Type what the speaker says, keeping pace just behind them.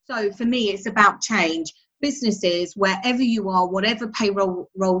So for me, it's about change. Businesses, wherever you are, whatever payroll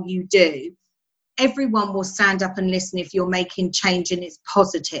role you do, everyone will stand up and listen if you're making change and it's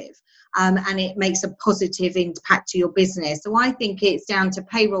positive, and it makes a positive impact to your business. So I think it's down to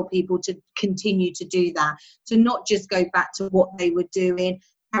payroll people to continue to do that, to not just go back to what they were doing,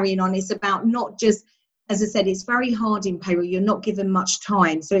 carrying on. It's about not just, as I said, it's very hard in payroll. You're not given much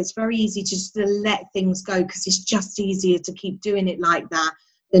time. So it's very easy to just let things go because it's just easier to keep doing it like that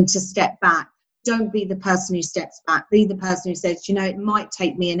than to step back. Don't be the person who steps back. Be the person who says, it might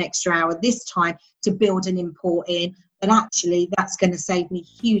take me an extra hour this time to build an import in, but actually that's going to save me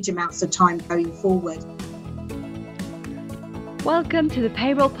huge amounts of time going forward. Welcome to the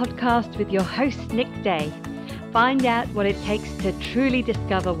Payroll Podcast with your host, Nick Day. Find out what it takes to truly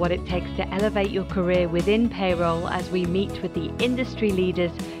discover what it takes to elevate your career within payroll as we meet with the industry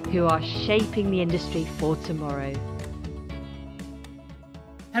leaders who are shaping the industry for tomorrow.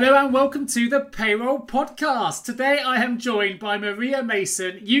 Hello and welcome to the Payroll Podcast. Today I am joined by Maria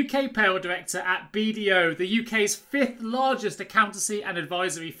Mason, UK Payroll Director at BDO, the UK's fifth largest accountancy and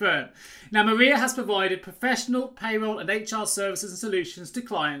advisory firm. Now, Maria has provided professional payroll and HR services and solutions to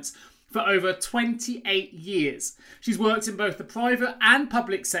clients for over 28 years. She's worked in both the private and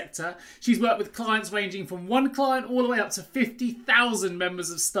public sector. She's worked with clients ranging from one client all the way up to 50,000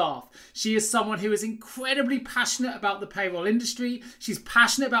 members of staff. She is someone who is incredibly passionate about the payroll industry. She's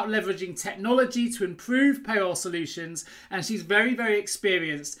passionate about leveraging technology to improve payroll solutions, and she's very, very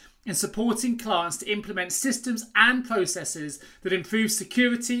experienced in supporting clients to implement systems and processes that improve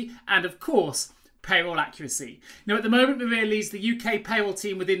security and, of course, payroll accuracy. Now, at the moment, Maria leads the UK payroll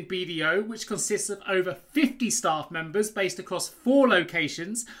team within BDO, which consists of over 50 staff members based across 4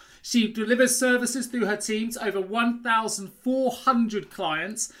 locations. She delivers services through her team to over 1,400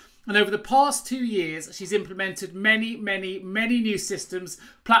 clients. And over the past 2 years, she's implemented many new systems,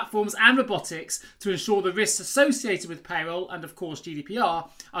 platforms and robotics to ensure the risks associated with payroll and, of course, GDPR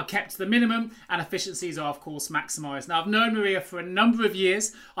are kept to the minimum and efficiencies are, of course, maximised. Now, I've known Maria for a number of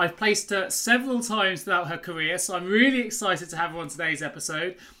years. I've placed her several times throughout her career, so I'm really excited to have her on today's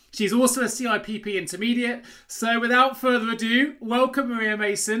episode. She's also a CIPP intermediate. So without further ado, welcome Maria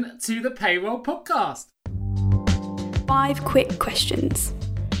Mason to the Payroll Podcast. 5 quick questions.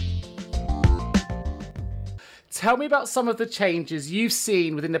 Tell me about some of the changes you've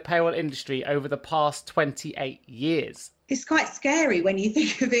seen within the payroll industry over the past 28 years. It's quite scary when you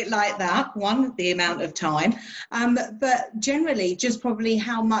think of it like that, the amount of time, but generally just probably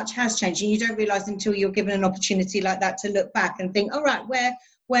how much has changed. And you don't realise until you're given an opportunity like that to look back and think, all right,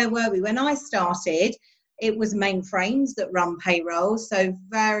 where were we? When I started, it was mainframes that run payroll, so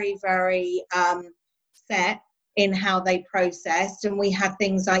very, very set in how they processed, and we had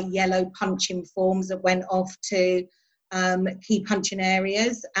things like yellow punching forms that went off to key punching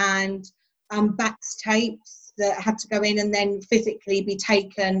areas, and backs tapes that had to go in and then physically be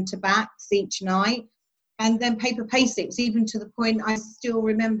taken to backs each night, and then paper pay slips, even to the point I still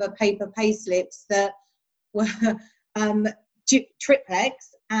remember paper pay slips that were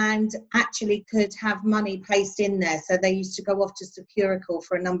triplex and actually could have money placed in there. So they used to go off to Securical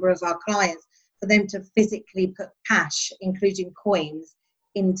for a number of our clients for them to physically put cash, including coins,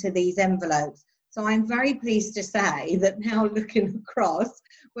 into these envelopes. So I'm very pleased to say that now, looking across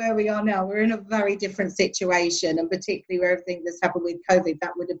where we are now, we're in a very different situation, and particularly where everything that's happened with COVID,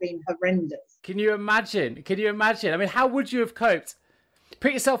 that would have been horrendous. Can you imagine? I mean, how would you have coped?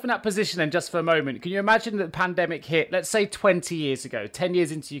 Put yourself in that position then just for a moment. Can you imagine that the pandemic hit, let's say 20 years ago, 10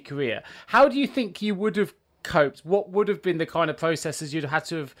 years into your career? How do you think you would have coped? What would have been the kind of processes you'd have had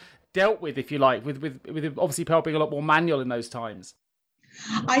to have dealt with, if you like, with obviously payroll being a lot more manual in those times?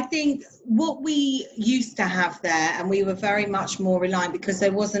 I think what we used to have there, and we were very much more reliant because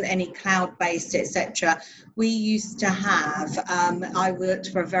there wasn't any cloud-based, etc. We used to have, I worked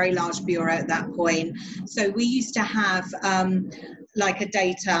for a very large bureau at that point, so we used to have like a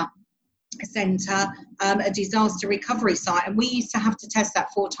data centre, a disaster recovery site, and we used to have to test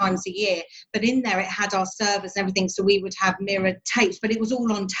that 4 times a year, but in there it had our servers and everything, so we would have mirrored tapes, but it was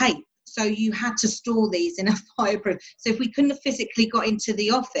all on tape, so you had to store these in a fireproof. So if we couldn't have physically got into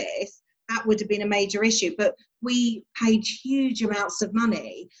the office, that would have been a major issue, but we paid huge amounts of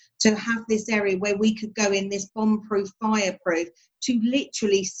money to have this area where we could go in, this bomb-proof, fireproof, to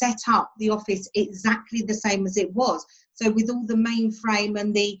literally set up the office exactly the same as it was. So with all the mainframe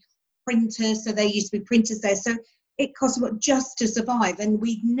and the printers, so there used to be printers there, so it cost what just to survive, and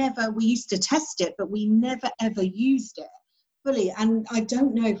we used to test it, but we never ever used it fully, and I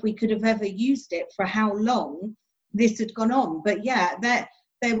don't know if we could have ever used it for how long this had gone on. But yeah,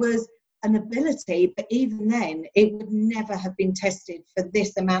 there was an ability, but even then, it would never have been tested for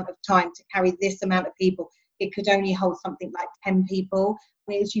this amount of time to carry this amount of people. It could only hold something like 10 people.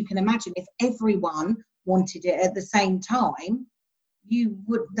 As you can imagine, if everyone wanted it at the same time,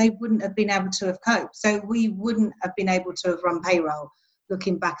 they wouldn't have been able to have coped. So we wouldn't have been able to have run payroll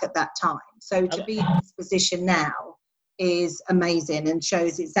looking back at that time. So to be in this position now is amazing and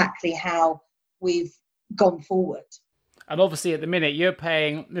shows exactly how we've gone forward. And obviously, at the minute, you're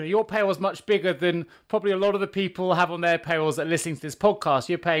paying, your payroll is much bigger than probably a lot of the people have on their payrolls that are listening to this podcast.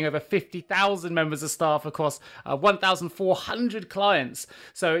 You're paying over 50,000 members of staff across 1,400 clients.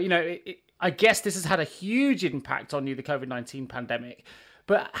 So, I guess this has had a huge impact on you, the COVID-19 pandemic.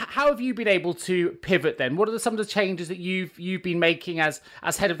 But how have you been able to pivot then? What are some of the changes that you've been making as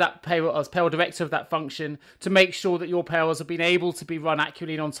head of that payroll, as payroll director of that function, to make sure that your payrolls have been able to be run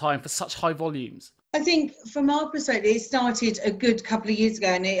accurately and on time for such high volumes? I think from our perspective, it started a good couple of years ago,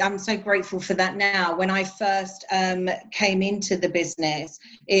 and I'm so grateful for that now. When I first came into the business,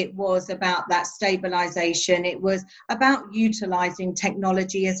 it was about that stabilisation. It was about utilising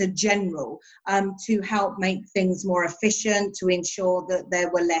technology as a general to help make things more efficient, to ensure that there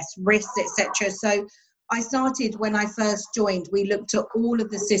were less risks, etc. So I started, when I first joined, we looked at all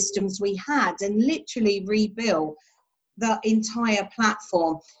of the systems we had and literally rebuilt the entire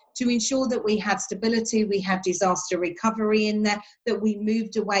platform to ensure that we had stability, we had disaster recovery in there, that we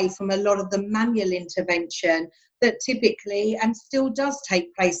moved away from a lot of the manual intervention that typically and still does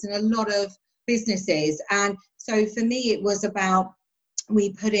take place in a lot of businesses. And so for me, it was about,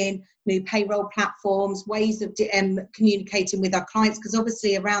 we put in new payroll platforms, ways of communicating with our clients, because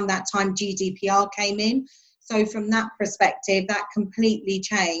obviously around that time GDPR came in. So from that perspective, that completely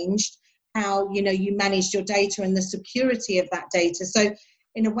changed how you managed your data and the security of that data. So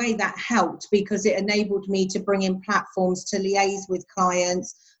in a way that helped, because it enabled me to bring in platforms to liaise with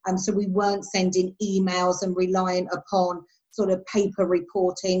clients. So we weren't sending emails and reliant upon sort of paper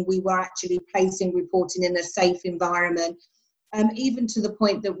reporting. We were actually placing reporting in a safe environment, even to the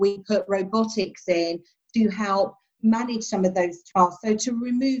point that we put robotics in to help manage some of those tasks. So to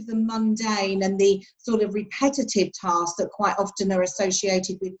remove the mundane and the sort of repetitive tasks that quite often are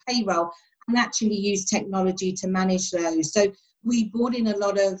associated with payroll, and actually use technology to manage those. So we brought in a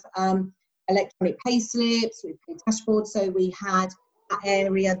lot of electronic pay slips, we pay dashboards, so we had that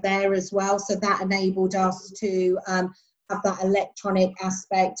area there as well. So that enabled us to have that electronic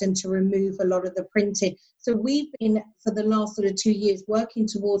aspect and to remove a lot of the printing. So we've been, for the last sort of 2 years, working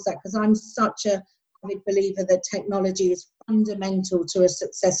towards that, because I'm such a big believer that technology is fundamental to a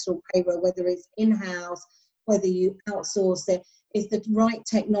successful payroll, whether it's in-house, whether you outsource it. If the right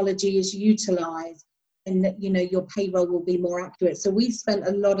technology is utilised, and your payroll will be more accurate. So we've spent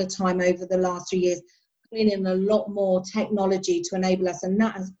a lot of time over the last 3 years putting in a lot more technology to enable us, and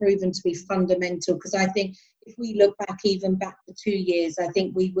that has proven to be fundamental, because I think if we look back to 2 years, I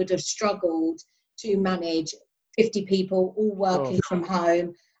think we would have struggled to manage 50 people all working from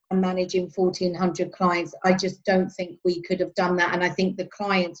home and managing 1,400 clients. I just don't think we could have done that, and I think the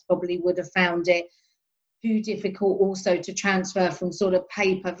clients probably would have found it too difficult also to transfer from sort of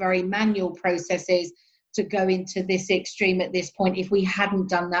paper, very manual processes to go into this extreme at this point if we hadn't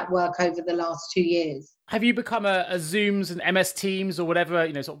done that work over the last 2 years. Have you become a Zooms and MS Teams or whatever,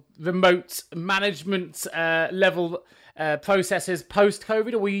 sort of remote management level processes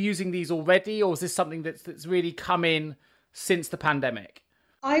post-COVID, or were you using these already, or is this something that's really come in since the pandemic?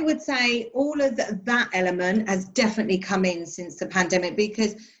 I would say all of that element has definitely come in since the pandemic,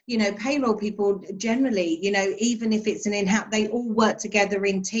 because, payroll people generally, even if it's an in-house, they all work together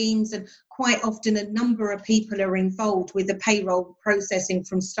in teams, and quite often a number of people are involved with the payroll processing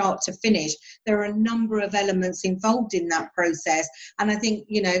from start to finish. There are a number of elements involved in that process. And I think,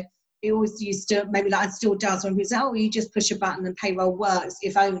 it always used to, maybe like it still does, when people say, you just push a button and payroll works.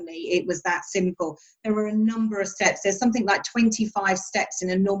 If only it was that simple. There are a number of steps. There's something like 25 steps in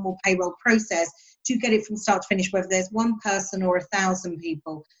a normal payroll process to get it from start to finish, whether there's one person or 1,000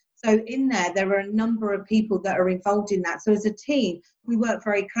 people. So in there are a number of people that are involved in that. So as a team, we work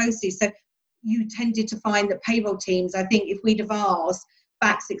very closely. So you tended to find that payroll teams, I think if we'd have asked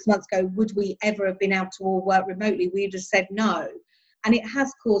back 6 months ago, would we ever have been able to all work remotely? We'd have said no. And it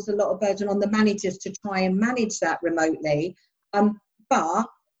has caused a lot of burden on the managers to try and manage that remotely. But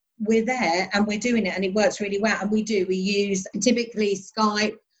we're there and we're doing it, and it works really well. And we use typically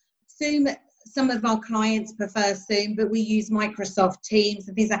Skype, Zoom. Some of our clients prefer Zoom, but we use Microsoft Teams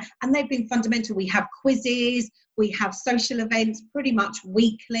and things like that. And they've been fundamental. We have quizzes, we have social events pretty much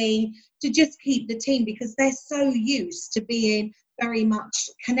weekly to just keep the team, because they're so used to being very much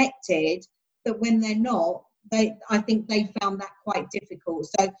connected that when they're not, I think they found that quite difficult.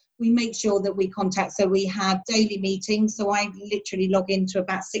 So we make sure that we contact. So we have daily meetings. So I literally log into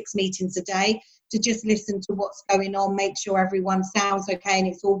about 6 meetings a day to just listen to what's going on, make sure everyone sounds okay and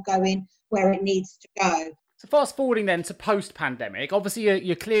it's all going where it needs to go. So fast forwarding then to post-pandemic, obviously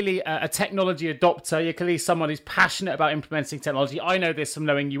you're clearly a technology adopter. You're clearly someone who's passionate about implementing technology. I know this from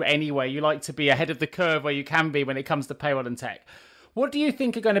knowing you anyway. You like to be ahead of the curve where you can be when it comes to payroll and tech. What do you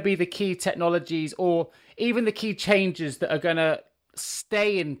think are going to be the key technologies or even the key changes that are going to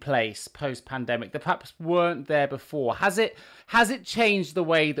stay in place post-pandemic that perhaps weren't there before? Has it changed the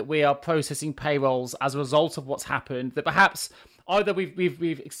way that we are processing payrolls as a result of what's happened, that perhaps either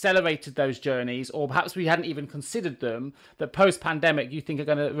we've accelerated those journeys or perhaps we hadn't even considered them, that post-pandemic you think are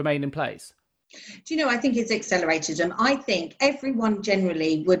going to remain in place? Do you know, I think it's accelerated them. I think everyone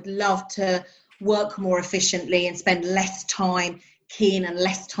generally would love to work more efficiently and spend less time keen and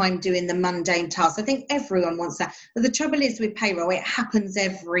less time doing the mundane tasks. I think everyone wants that. But the trouble is with payroll, it happens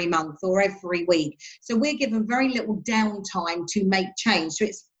every month or every week. So we're given very little downtime to make change. So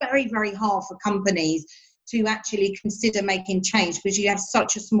it's very, very hard for companies to actually consider making change because you have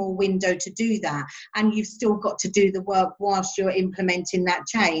such a small window to do that. And you've still got to do the work whilst you're implementing that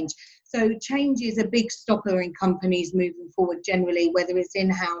change. So change is a big stopper in companies moving forward generally, whether it's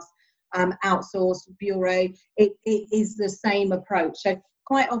in-house, outsourced, bureau, it is the same approach. So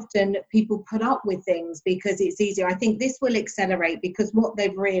quite often people put up with things because it's easier. I think this will accelerate because what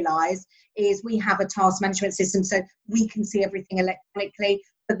they've realised is we have a task management system, so we can see everything electronically,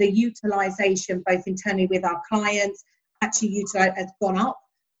 but the utilisation both internally with our clients actually has gone up.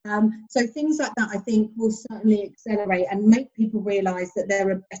 So things like that I think will certainly accelerate and make people realise that there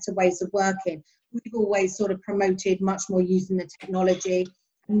are better ways of working. We've always sort of promoted much more using the technology,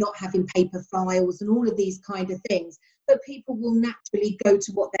 not having paper files and all of these kind of things, but people will naturally go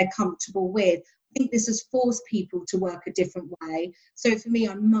to what they're comfortable with. I think this has forced people to work a different way. So for me,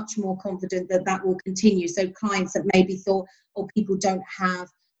 I'm much more confident that that will continue. So clients that maybe thought, oh, people don't have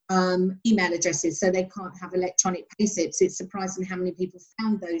email addresses, so they can't have electronic pay slips. It's surprising how many people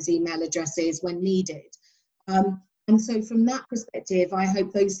found those email addresses when needed. And so from that perspective, I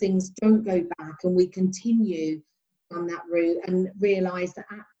hope those things don't go back and we continue on that route and realise that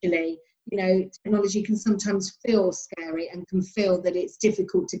actually, you know, technology can sometimes feel scary and can feel that it's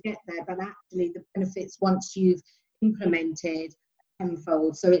difficult to get there, but actually the benefits once you've implemented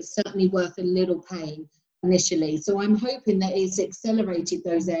tenfold. So it's certainly worth a little pain initially. So I'm hoping that it's accelerated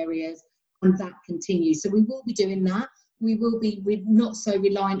those areas and that continues. So we will be doing that. We're not so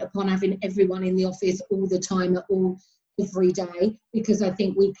reliant upon having everyone in the office all the time every day, because I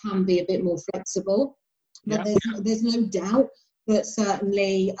think we can be a bit more flexible. But there's no doubt that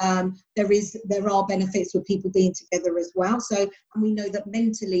certainly there are benefits with people being together as well. So, and we know that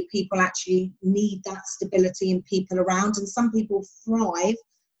mentally people actually need that stability and people around, and some people thrive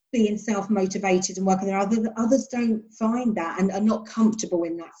being self-motivated and working there. Others don't find that and are not comfortable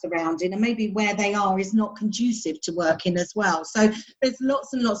in that surrounding, and maybe where they are is not conducive to working as well. So there's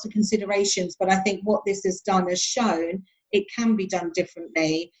lots and lots of considerations, but I think what this has done has shown it can be done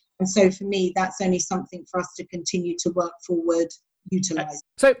differently. And so for me, that's only something for us to continue to work forward, utilise.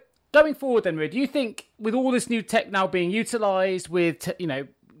 So going forward then, Maria, do you think with all this new tech now being utilised with,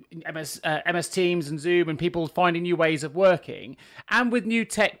 MS Teams and Zoom and people finding new ways of working, and with new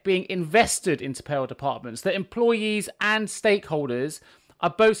tech being invested into payroll departments, that employees and stakeholders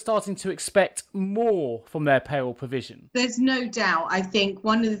are both starting to expect more from their payroll provision? There's no doubt. I think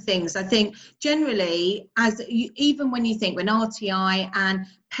one of the things, generally, even when RTI and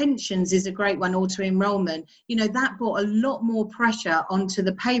pensions is a great one, auto enrolment, that brought a lot more pressure onto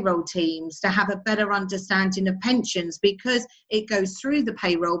the payroll teams to have a better understanding of pensions, because it goes through the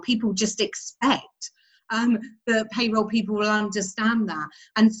payroll. People just expect the payroll people will understand that.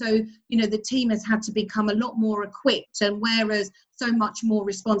 And so, the team has had to become a lot more equipped, and whereas so much more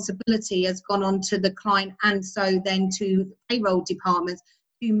responsibility has gone on to the client and so then to the payroll departments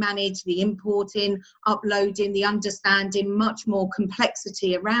to manage the importing, uploading, the understanding, much more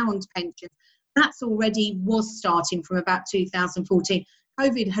complexity around pensions. That's already was starting from about 2014.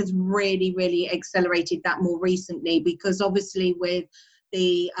 COVID has really, really accelerated that more recently, because obviously with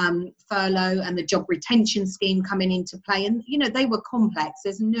the furlough and the job retention scheme coming into play, and they were complex,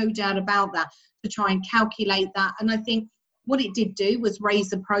 there's no doubt about that, to try and calculate that. And I think what it did do was raise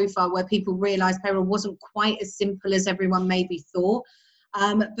the profile where people realised payroll wasn't quite as simple as everyone maybe thought.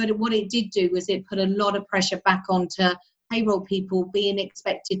 But what it did do was it put a lot of pressure back onto payroll people being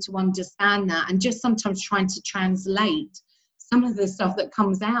expected to understand that, and just sometimes trying to translate some of the stuff that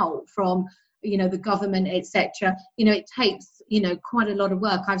comes out from the government, etc. It takes, quite a lot of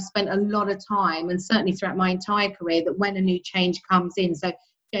work. I've spent a lot of time, and certainly throughout my entire career, that when a new change comes in, so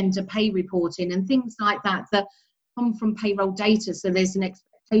gender pay reporting and things like that come from payroll data. So there's an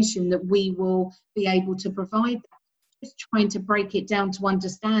expectation that we will be able to provide that. Just trying to break it down to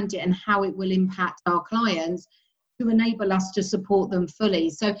understand it and how it will impact our clients to enable us to support them fully.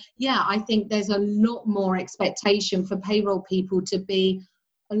 So yeah, I think there's a lot more expectation for payroll people to be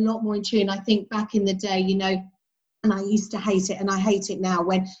a lot more in tune. I think back in the day, and I used to hate it, and I hate it now,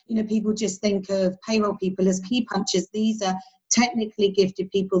 when people just think of payroll people as key punchers. These are technically gifted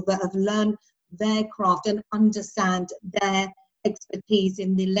people that have learned their craft and understand their expertise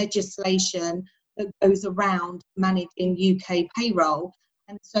in the legislation that goes around managing UK payroll.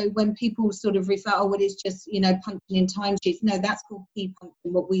 And so when people sort of refer, it's just, punching in timesheets. No, that's called key punching.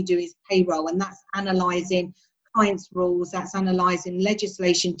 What we do is payroll, and that's analysing clients' rules, that's analysing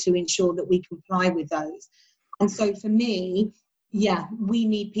legislation to ensure that we comply with those. And so for me, yeah, we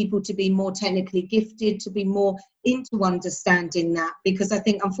need people to be more technically gifted, to be more into understanding that, because I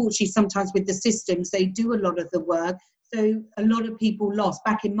think unfortunately sometimes with the systems, they do a lot of the work. So a lot of people lost.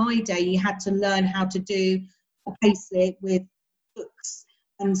 Back in my day, you had to learn how to do a payslip with books.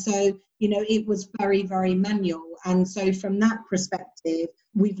 And so, it was very, very manual. And so from that perspective,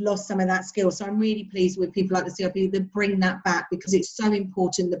 we've lost some of that skill. So I'm really pleased with people like the CRP that bring that back, because it's so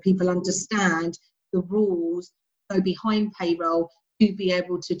important that people understand the rules go behind payroll to be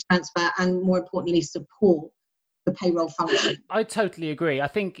able to transfer and, more importantly, support the payroll function. I totally agree. I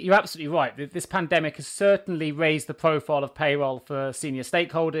think you're absolutely right. This pandemic has certainly raised the profile of payroll for senior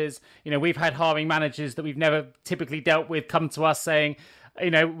stakeholders. We've had hiring managers that we've never typically dealt with come to us saying,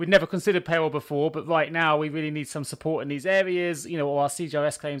 we'd never considered payroll before, but right now we really need some support in these areas, or our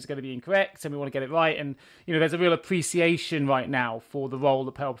CGRS claims are going to be incorrect and we want to get it right. And, there's a real appreciation right now for the role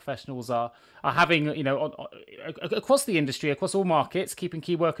that payroll professionals are having, across the industry, across all markets, keeping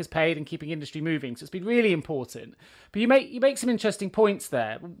key workers paid and keeping industry moving. So it's been really important. But you make some interesting points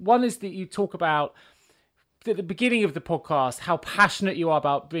there. One is that you talk about, at the beginning of the podcast, how passionate you are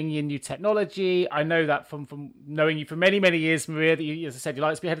about bringing in new technology. I know that from knowing you for many, many years, Maria, that you, as I said, you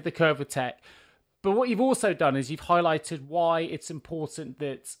like to be ahead of the curve with tech. But what you've also done is you've highlighted why it's important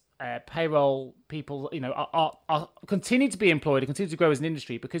that payroll people, are continue to be employed and continue to grow as an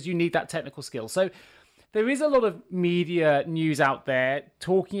industry, because you need that technical skill. So there is a lot of media news out there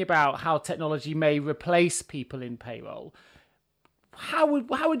talking about how technology may replace people in payroll. How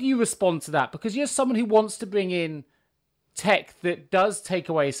would you respond to that? Because you're someone who wants to bring in tech that does take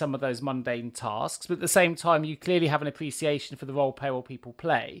away some of those mundane tasks, but at the same time, you clearly have an appreciation for the role payroll people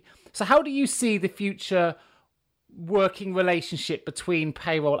play. So how do you see the future working relationship between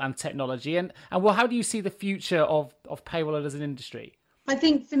payroll and technology? And how do you see the future of payroll as an industry? I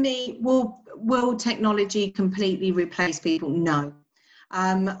think for me, will technology completely replace people? No.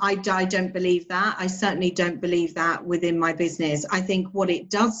 I don't believe that. I certainly don't believe that within my business. I think what it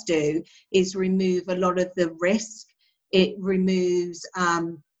does do is remove a lot of the risk. It removes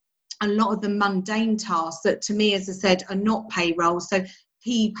a lot of the mundane tasks that, to me, as I said, are not payroll. So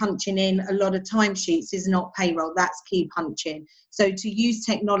key punching in a lot of timesheets is not payroll. That's key punching. So to use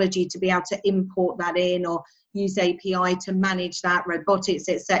technology to be able to import that in, or use API to manage that, robotics,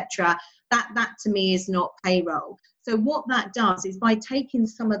 etc., that to me is not payroll. So what that does is, by taking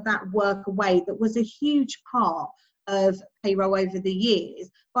some of that work away that was a huge part of payroll over the years,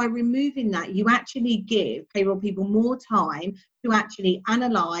 by removing that, you actually give payroll people more time to actually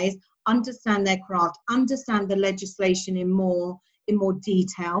analyse, understand their craft, understand the legislation in more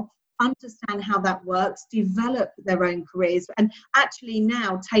detail, understand how that works, develop their own careers, and actually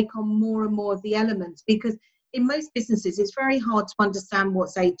now take on more and more of the elements. Because in most businesses, it's very hard to understand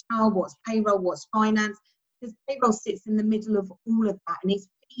what's HR, what's payroll, what's finance, because payroll sits in the middle of all of that and is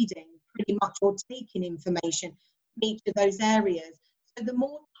feeding pretty much, or taking information from each of those areas. So the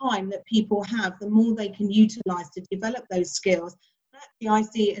more time that people have, the more they can utilise to develop those skills. Actually, I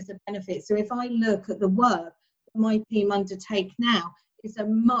see it as a benefit. So if I look at the work that my team undertake now, it's a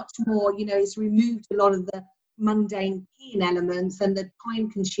much more, it's removed a lot of the mundane key elements and the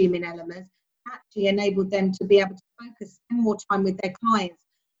time-consuming elements, actually enabled them to be able to focus, spend more time with their clients,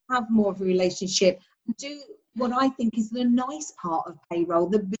 have more of a relationship, do what I think is the nice part of payroll,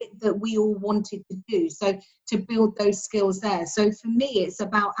 the bit that we all wanted to do. So to build those skills there. So for me, it's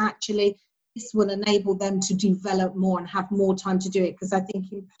about actually, this will enable them to develop more and have more time to do it. Because I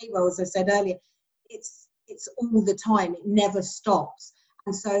think in payroll, as I said earlier, it's all the time. It never stops.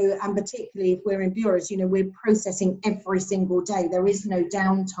 And so, and particularly if we're in bureaus, we're processing every single day. There is no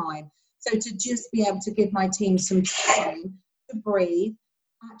downtime. So to just be able to give my team some time to breathe,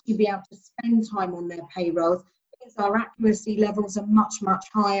 actually be able to spend time on their payrolls. It means our accuracy levels are much, much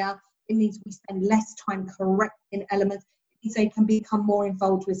higher. It means we spend less time correcting elements. It means they can become more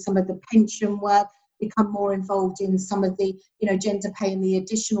involved with some of the pension work, become more involved in some of the, gender pay and the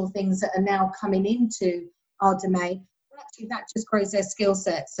additional things that are now coming into our domain. Actually, that just grows their skill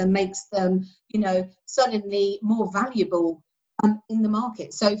sets and makes them, suddenly more valuable in the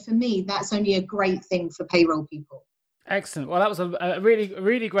market. So for me, that's only a great thing for payroll people. Excellent. Well, that was a really,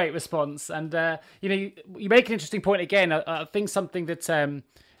 really great response. And, you make an interesting point again. I think something that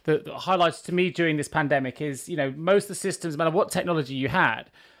highlights to me during this pandemic is, most of the systems, no matter what technology you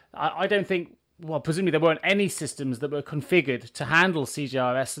had, I don't think, well, presumably there weren't any systems that were configured to handle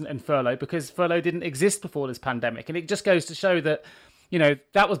CJRS and furlough, because furlough didn't exist before this pandemic. And it just goes to show that,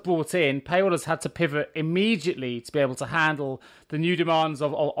 that was brought in. Payrollers had to pivot immediately to be able to handle the new demands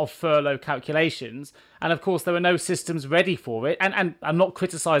of furlough calculations. And of course, there were no systems ready for it. And I'm not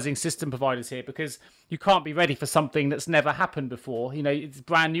criticizing system providers here, because you can't be ready for something that's never happened before. It's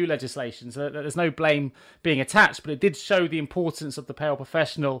brand new legislation, so there's no blame being attached. But it did show the importance of the payroll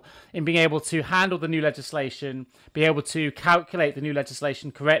professional in being able to handle the new legislation, be able to calculate the new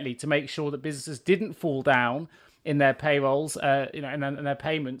legislation correctly to make sure that businesses didn't fall down in their payrolls, and their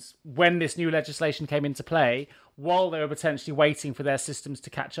payments when this new legislation came into play, while they were potentially waiting for their systems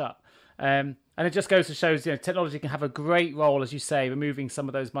to catch up. And it just goes to show, technology can have a great role, as you say, removing some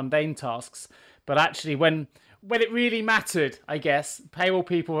of those mundane tasks. But actually, when it really mattered, I guess, payroll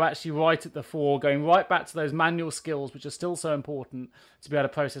people were actually right at the fore, going right back to those manual skills, which are still so important to be able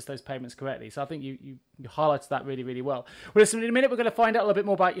to process those payments correctly. So I think you highlighted that really, really well. Well, listen, in a minute, we're going to find out a little bit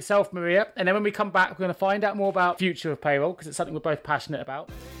more about yourself, Maria. And then when we come back, we're going to find out more about the future of payroll, because it's something we're both passionate about.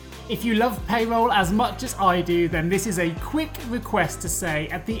 If you love payroll as much as I do, then this is a quick request to say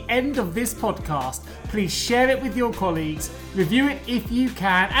at the end of this podcast, please share it with your colleagues, review it if you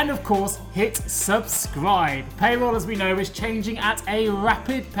can, and of course, hit subscribe. Payroll, as we know, is changing at a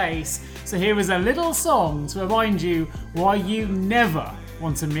rapid pace, so here is a little song to remind you why you never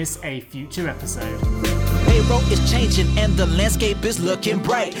want to miss a future episode. Payroll is changing and the landscape is looking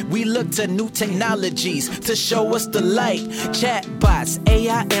bright. We look to new technologies to show us the light. Chatbots,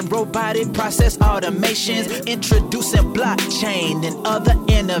 AI and robotic process automations, introducing blockchain and other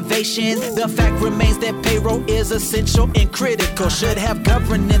innovations. The fact remains that payroll is essential and critical. Should have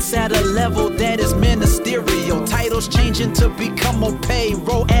governance at a level that is ministerial. Titles changing to become more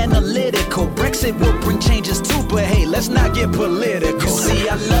payroll analytical. Brexit will bring changes too, but hey, let's not get political. See,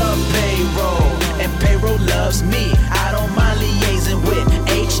 I love payroll and payroll loves me. I don't mind liaising with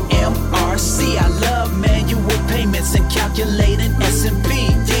HMRC. I love manual payments and calculating S&P.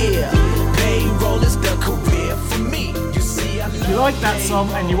 Yeah, payroll is the career for me. You see, I love If you like that song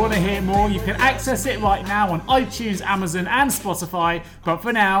payroll. and you want to hear more, you can access it right now on iTunes, Amazon and Spotify. But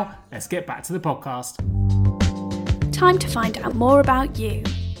for now, let's get back to the podcast. Time to find out more about you.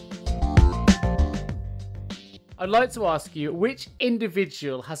 I'd like to ask you, which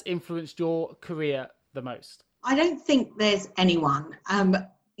individual has influenced your career the most? I don't think there's anyone.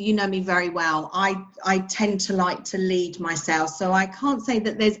 You know me very well. I tend to like to lead myself, so I can't say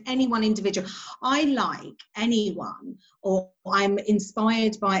that there's any one individual. I like anyone, or I'm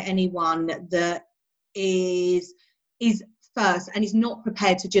inspired by anyone that is first and is not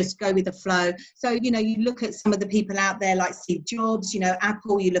prepared to just go with the flow. So, you look at some of the people out there like Steve Jobs,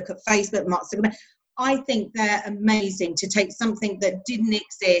 Apple, you look at Facebook, Mark Zuckerberg. I think they're amazing to take something that didn't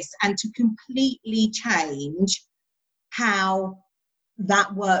exist and to completely change how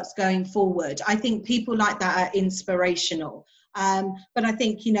that works going forward. I think people like that are inspirational. But I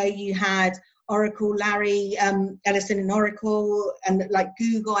think, you had Oracle, Larry Ellison in Oracle, and like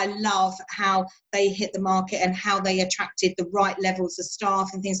Google. I love how they hit the market and how they attracted the right levels of staff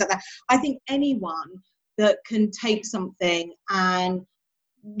and things like that. I think anyone that can take something and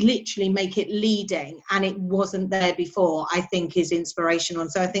literally make it leading and it wasn't there before, I think is inspirational.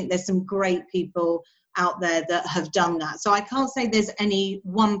 And so I think there's some great people out there that have done that. So I can't say there's any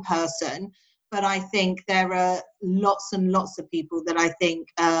one person, but I think there are lots and lots of people that I think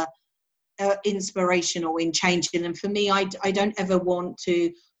are inspirational in changing. And for me, I don't ever want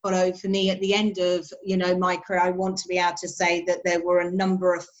to follow. For me, at the end of my career, I want to be able to say that there were a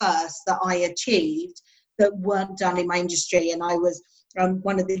number of firsts that I achieved that weren't done in my industry. And I was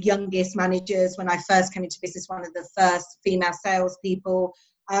one of the youngest managers when I first came into business, one of the first female salespeople.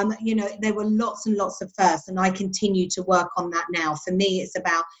 There were lots and lots of firsts, and I continue to work on that now. For me, it's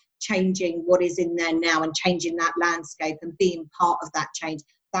about changing what is in there now and changing that landscape and being part of that change.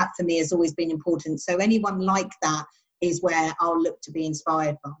 That for me has always been important. So anyone like that is where I'll look to be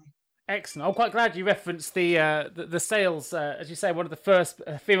inspired by. Excellent. I'm quite glad you referenced the sales, as you say, one of the first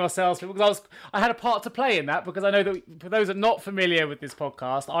female salespeople, because I had a part to play in that, because I know that for those that are not familiar with this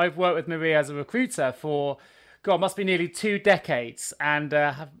podcast, I've worked with Maria as a recruiter for, God, must be nearly 2 decades, and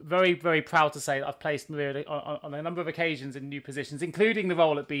have very, very proud to say that I've placed Maria on a number of occasions in new positions, including the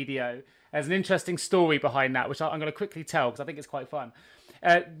role at BDO. There's an interesting story behind that, which I'm going to quickly tell because I think it's quite fun.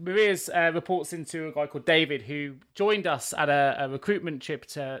 Maria's reports into a guy called David, who joined us at a recruitment trip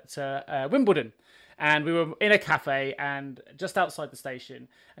to Wimbledon. And we were in a cafe and just outside the station.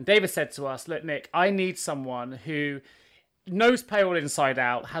 And David said to us, look, Nick, I need someone who knows payroll inside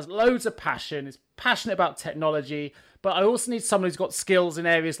out, has loads of passion, is passionate about technology, but I also need someone who's got skills in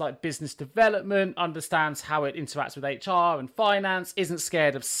areas like business development, understands how it interacts with HR and finance, isn't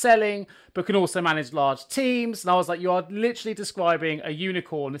scared of selling, but can also manage large teams. And I was like, you are literally describing a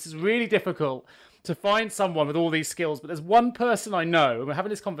unicorn. This is really difficult to find someone with all these skills, but there's one person I know, and we're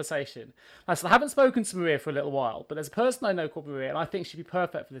having this conversation. I said, I haven't spoken to Maria for a little while, but there's a person I know called Maria, and I think she'd be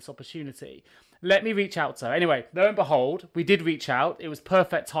perfect for this opportunity. Let me reach out to her. Anyway, lo and behold, we did reach out. It was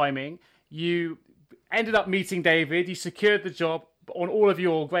perfect timing. You ended up meeting David. You secured the job on all of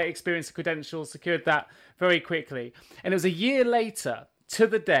your great experience and credentials, secured that very quickly. And it was a year later, to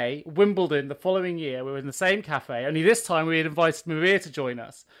the day, Wimbledon, the following year, we were in the same cafe, only this time we had invited Maria to join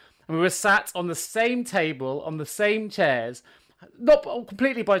us. And we were sat on the same table, on the same chairs, not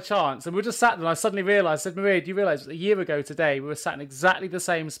completely by chance. And we were just sat there, and I suddenly realised, I said, Maria, do you realise a year ago today, we were sat in exactly the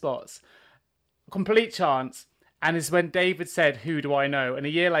same spots? Complete chance. And it's when David said, who do I know? And a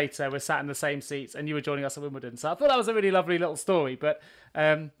year later, we're sat in the same seats and you were joining us at Wimbledon. So I thought that was a really lovely little story. But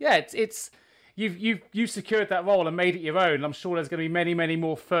you've secured that role and made it your own. I'm sure there's going to be many, many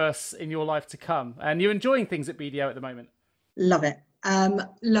more firsts in your life to come. And you're enjoying things at BDO at the moment. Love it.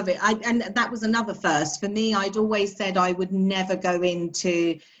 Love it. And that was another first. For me, I'd always said I would never go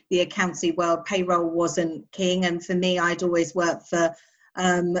into the accountancy world. Payroll wasn't king. And for me, I'd always worked for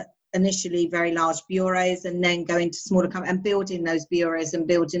initially very large bureaus and then going to smaller companies and building those bureaus and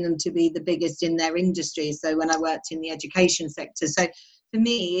building them to be the biggest in their industry. So when I worked in the education sector, so for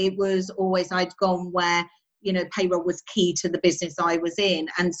me, it was always I'd gone where, you know, payroll was key to the business I was in.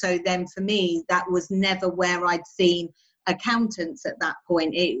 And so then for me, that was never where I'd seen accountants at that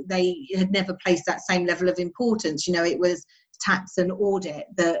point. They had never placed that same level of importance. You know, it was tax and audit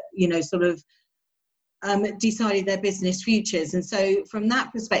that, you know, sort of decided their business futures. And so from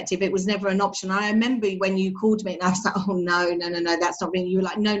that perspective, it was never an option. I remember when you called me and I was like, oh, no, that's not being, you were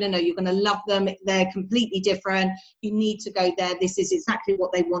like, no, you're going to love them. They're completely different. You need to go there. This is exactly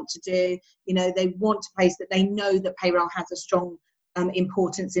what they want to do. You know, they want to place that. They know that payroll has a strong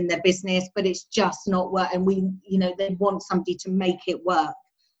importance in their business, but it's just not work. And we, you know, they want somebody to make it work.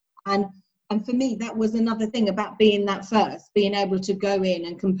 And for me, that was another thing about being that first, being able to go in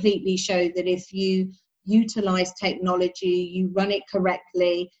and completely show that if you utilize technology, you run it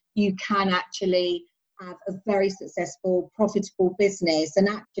correctly, you can actually have a very successful, profitable business. And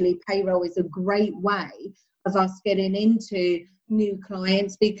actually, payroll is a great way of us getting into new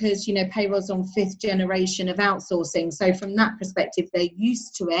clients because, you know, payroll's on 5th generation of outsourcing. So from that perspective, they're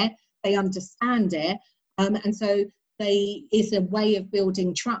used to it, they understand it. And so it's a way of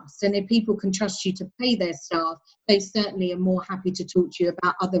building trust. And if people can trust you to pay their staff, they certainly are more happy to talk to you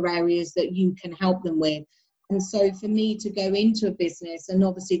about other areas that you can help them with. And so for me to go into a business and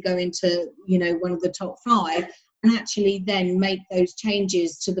obviously go into, you know, one of the top 5 and actually then make those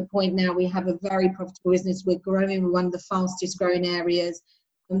changes to the point now we have a very profitable business. We're growing, we're one of the fastest growing areas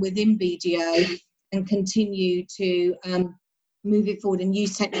and within BDO, and continue to move it forward and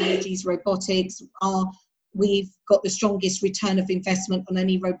use technologies, robotics. We've got the strongest return of investment on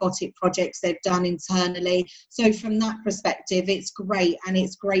any robotic projects they've done internally. So from that perspective, it's great. And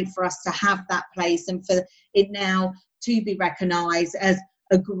it's great for us to have that place and for it now to be recognised as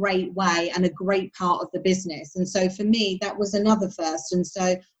a great way and a great part of the business. And so for me, that was another first. And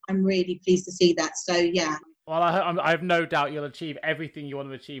so I'm really pleased to see that. So, yeah. Well, I have no doubt you'll achieve everything you want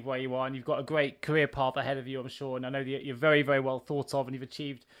to achieve where you are. And you've got a great career path ahead of you, I'm sure. And I know that you're very, very well thought of and you've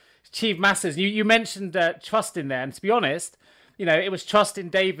achieved masses. You mentioned trust in there, and to be honest, you know, it was trust in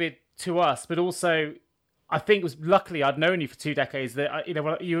David to us, but also I think it was luckily I'd known you for 2 decades that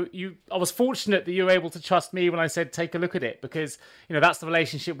I was fortunate that you were able to trust me when I said take a look at it, because you know that's the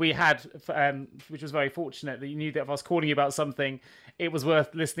relationship we had, which was very fortunate that you knew that if I was calling you about something, it was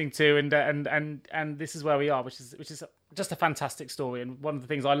worth listening to, and this is where we are, which is just a fantastic story, and one of the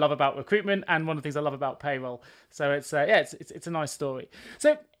things I love about recruitment, and one of the things I love about payroll. So it's a nice story.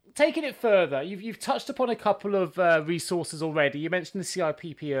 So taking it further, you've touched upon a couple of resources already. You mentioned the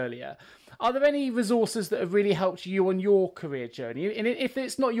CIPP earlier. Are there any resources that have really helped you on your career journey? And if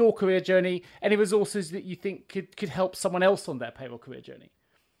it's not your career journey, any resources that you think could help someone else on their payroll career journey?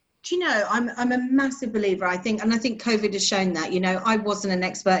 Do you know, I'm a massive believer, I think COVID has shown that. I wasn't an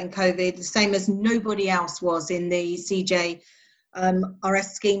expert in COVID, the same as nobody else was in the CJ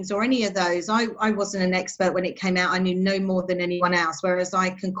RS schemes or any of those. I wasn't an expert when it came out. I knew no more than anyone else, whereas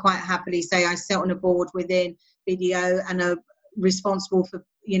I can quite happily say I sit on a board within BDO and are responsible for,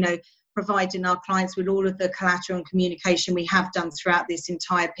 providing our clients with all of the collateral and communication we have done throughout this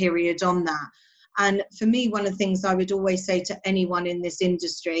entire period on that. And for me, one of the things I would always say to anyone in this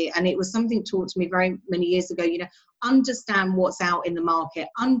industry, and it was something taught to me very many years ago, understand what's out in the market,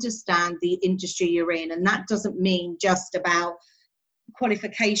 understand the industry you're in. And that doesn't mean just about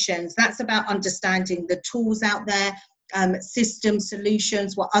qualifications. That's about understanding the tools out there, system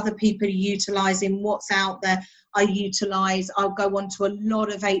solutions, what other people are utilising, what's out there. I utilise, I'll go on to a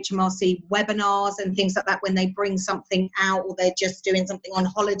lot of HMRC webinars and things like that when they bring something out or they're just doing something on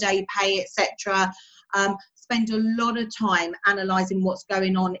holiday pay, etc. Spend a lot of time analysing what's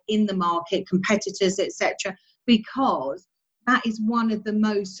going on in the market, competitors, etc. Because that is one of the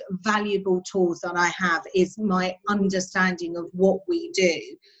most valuable tools that I have, is my understanding of what we do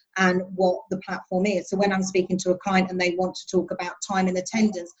and what the platform is. So when I'm speaking to a client and they want to talk about time and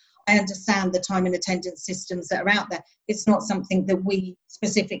attendance, I understand the time and attendance systems that are out there. It's not something that we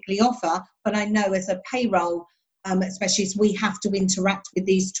specifically offer, but I know as a payroll specialist, we have to interact with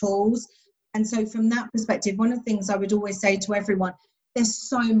these tools. And so from that perspective, one of the things I would always say to everyone, there's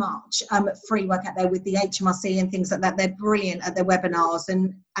so much free work out there with the HMRC and things like that. They're brilliant at their webinars,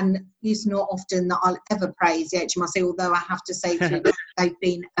 and it's not often that I'll ever praise the HMRC, although I have to say they've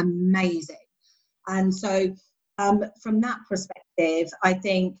been amazing. And so from that perspective, I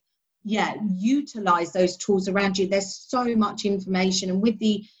think, utilise those tools around you. There's so much information, and with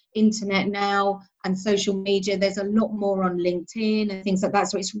the internet now and social media, there's a lot more on LinkedIn and things like that.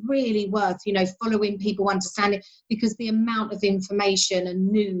 So it's really worth, following people, understanding, because the amount of information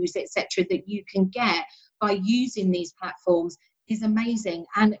and news, etc., that you can get by using these platforms is amazing.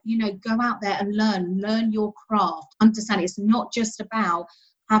 And, go out there and learn your craft, understand it's not just about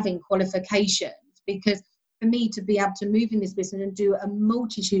having qualifications, because for me to be able to move in this business and do a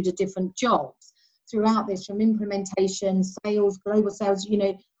multitude of different jobs throughout this, from implementation, sales, global sales,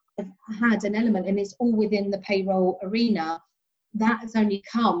 I've had an element, and it's all within the payroll arena. That has only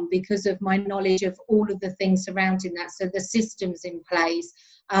come because of my knowledge of all of the things surrounding that. So the systems in place,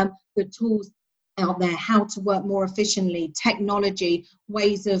 the tools out there, how to work more efficiently, technology,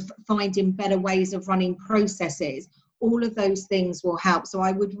 ways of finding better ways of running processes, all of those things will help. So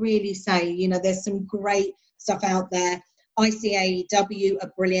I would really say, there's some great stuff out there. ICAEW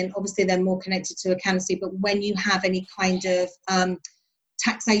are brilliant. Obviously, they're more connected to accountancy, but when you have any kind of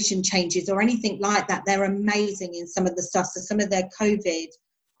taxation changes or anything like that, they're amazing in some of the stuff. So some of their COVID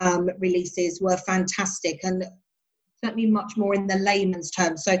releases were fantastic, and certainly much more in the layman's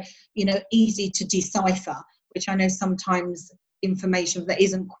terms. So, easy to decipher, which I know sometimes information that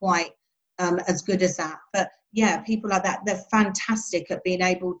isn't quite as good as that. But people like that, they're fantastic at being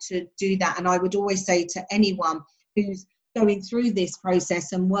able to do that. And I would always say to anyone who's going through this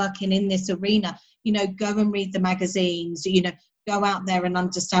process and working in this arena, go and read the magazines, go out there and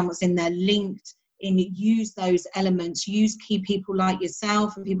understand what's in there, linked in, use those elements, use key people like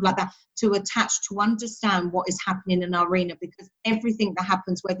yourself and people like that to attach, to understand what is happening in our arena, because everything that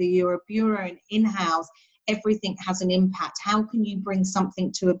happens, whether you're a bureau and in-house, everything has an impact. How can you bring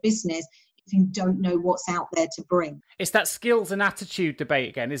something to a business if you don't know what's out there to bring? It's that skills and attitude debate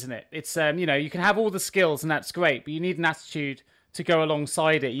again, isn't it? It's, you can have all the skills and that's great, but you need an attitude to go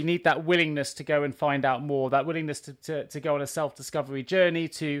alongside it. You need that willingness to go and find out more, that willingness to go on a self-discovery journey,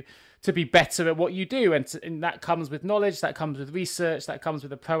 to be better at what you do. And that comes with knowledge, that comes with research, that comes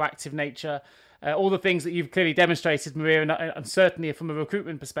with a proactive nature. All the things that you've clearly demonstrated, Maria, and certainly from a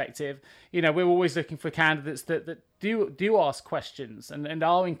recruitment perspective, we're always looking for candidates that do ask questions and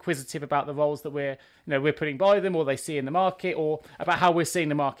are inquisitive about the roles that we're putting by them, or they see in the market, or about how we're seeing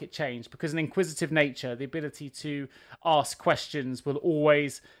the market change. Because an inquisitive nature, the ability to ask questions, will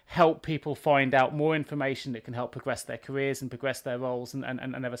always help people find out more information that can help progress their careers and progress their roles and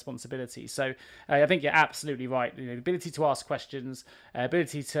their responsibilities. So I think you're absolutely right. The ability to ask questions,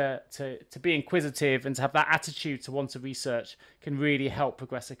 ability to be inquisitive and to have that attitude to want to research can really help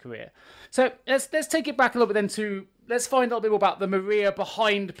progress a career. So let's take it back a little bit then let's find out a bit more about the Maria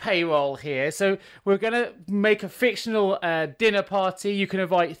behind payroll here. So we're going to make a fictional dinner party. You can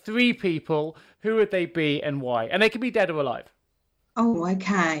invite 3 people. Who would they be and why? And they can be dead or alive. Oh,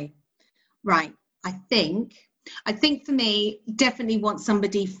 okay. Right. I think for me, definitely want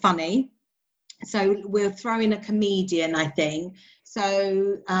somebody funny. So we'll throw in a comedian, I think.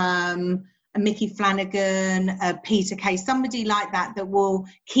 So a Mickey Flanagan, a Peter Kay, somebody like that will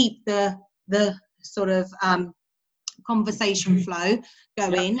keep the sort of conversation flow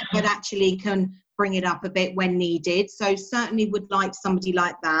going, but actually can bring it up a bit when needed. So certainly would like somebody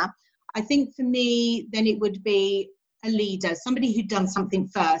like that. I think for me, then it would be a leader, somebody who'd done something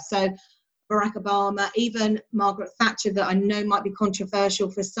first. So Barack Obama, even Margaret Thatcher, that I know might be controversial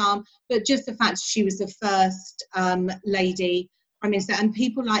for some, but just the fact she was the first lady prime minister, and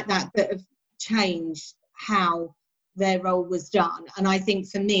people like that have changed how their role was done. And I think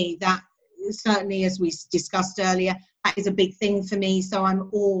for me, that certainly, as we discussed earlier, that is a big thing for me. So I'm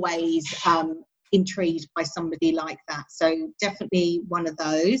always intrigued by somebody like that. So definitely one of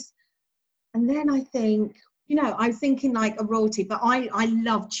those. And then I think, I'm thinking like a royalty, but I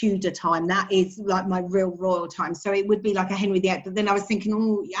love Tudor time. That is like my real royal time. So it would be like a Henry VIII. But then I was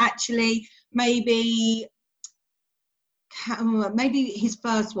thinking, actually, maybe his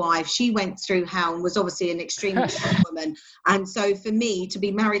first wife, she went through hell and was obviously an extremely strong woman. And so for me to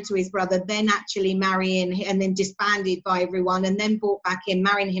be married to his brother, then actually marrying and then disbanded by everyone and then brought back in,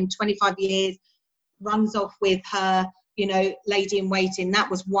 marrying him 25 years, runs off with her, lady in waiting, that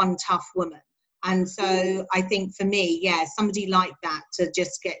was one tough woman. And so I think for me, somebody like that to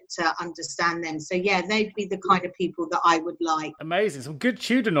just get to understand them. So they'd be the kind of people that I would like. Amazing. Some good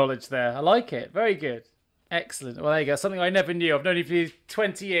Tudor knowledge there. I like it. Very good. Excellent. Well, there you go. Something I never knew. I've known you for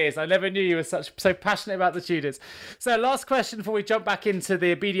 20 years. I never knew you were so passionate about the Tudors. So last question before we jump back into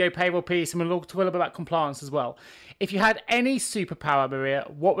the BDO payroll piece, and we'll talk a little bit about compliance as well. If you had any superpower, Maria,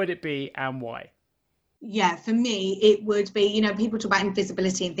 what would it be and why? Yeah, for me, it would be, people talk about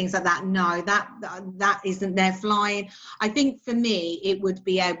invisibility and things like that. No, that isn't there flying. I think for me, it would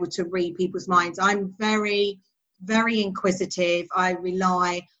be able to read people's minds. I'm very, very inquisitive. I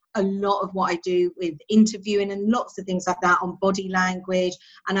rely a lot of what I do with interviewing and lots of things like that on body language.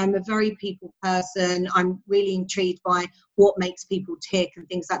 And I'm a very people person. I'm really intrigued by what makes people tick and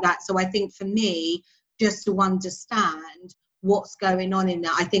things like that. So I think for me, just to understand what's going on in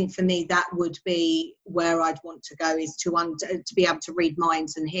there, I think for me that would be where I'd want to go, is to be able to read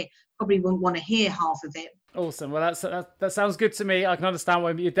minds and hear. Probably wouldn't want to hear half of it. Awesome. Well, that sounds good to me. I can understand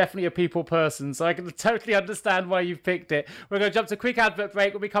why you're definitely a people person, so I can totally understand why you've picked it. We're going to jump to a quick advert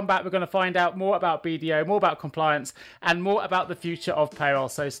break. When we come back, we're going to find out more about BDO, more about compliance, and more about the future of payroll,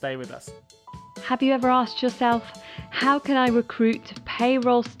 so stay with us. Have you ever asked yourself, how can I recruit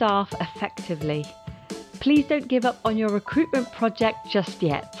payroll staff effectively? Please don't give up on your recruitment project just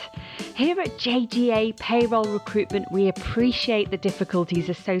yet. Here at JGA Payroll Recruitment, we appreciate the difficulties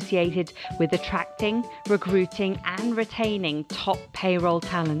associated with attracting, recruiting and retaining top payroll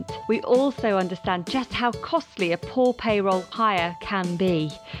talent. We also understand just how costly a poor payroll hire can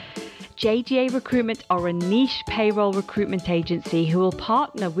be. JGA Recruitment are a niche payroll recruitment agency who will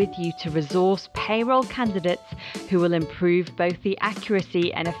partner with you to resource payroll candidates who will improve both the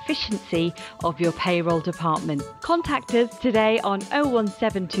accuracy and efficiency of your payroll department. Contact us today on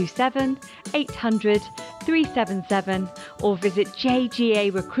 01727 800 377 or visit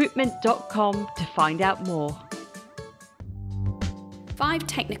jgarecruitment.com to find out more. 5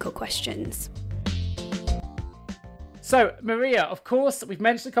 technical questions. So, Maria, of course, we've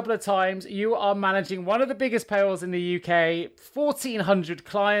mentioned a couple of times, you are managing one of the biggest payrolls in the UK, 1,400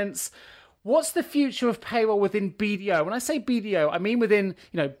 clients. What's the future of payroll within BDO? When I say BDO, I mean within,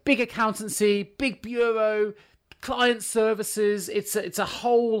 big accountancy, big bureau, client services. It's a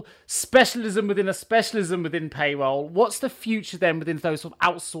whole specialism within a specialism within payroll. What's the future then within those sort of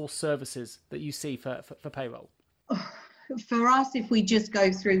outsourced services that you see for payroll? For us, if we just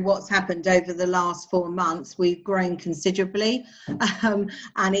go through what's happened over the last 4 months, we've grown considerably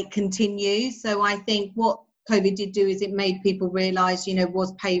and it continues. So I think what COVID did do is it made people realise,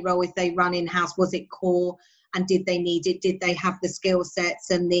 was payroll, if they run in-house, was it core and did they need it? Did they have the skill sets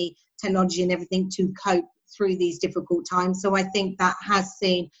and the technology and everything to cope through these difficult times? So I think that has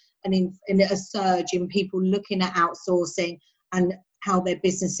seen a surge in people looking at outsourcing and how their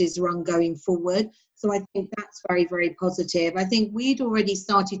businesses run going forward. So I think that's very, very positive. I think we'd already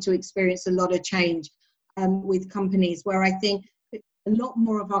started to experience a lot of change with companies where I think a lot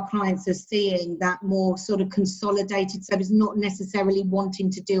more of our clients are seeing that more sort of consolidated service, not necessarily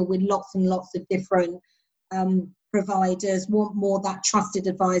wanting to deal with lots and lots of different providers, want more that trusted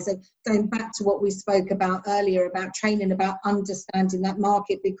advisor. Going back to what we spoke about earlier about training, about understanding that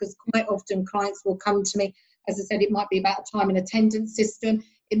market, because quite often clients will come to me, as I said, it might be about a time and attendance system.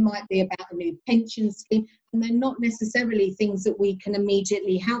 It might be about a new pension scheme, and they're not necessarily things that we can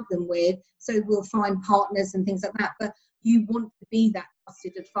immediately help them with. So we'll find partners and things like that. But you want to be that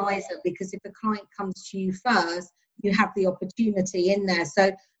trusted advisor, because if a client comes to you first, you have the opportunity in there.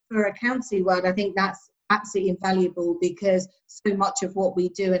 So for accountancy world, I think that's absolutely invaluable, because so much of what we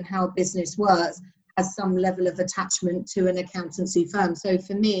do and how business works has some level of attachment to an accountancy firm. So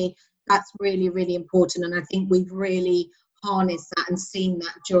for me, that's really, really important. And I think we've really harnessed that and seen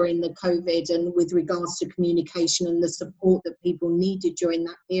that during the COVID, and with regards to communication and the support that people needed during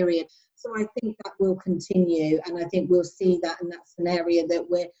that period. So I think that will continue, and I think we'll see that, and that's an area that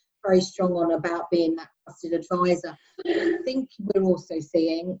we're very strong on, about being that trusted advisor. I think we're also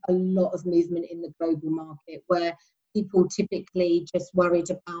seeing a lot of movement in the global market, where people typically just worried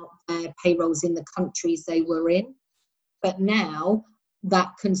about their payrolls in the countries they were in. But now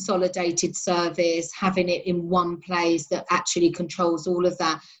that consolidated service, having it in one place that actually controls all of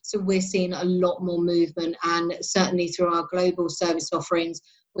that. So we're seeing a lot more movement, and certainly through our global service offerings,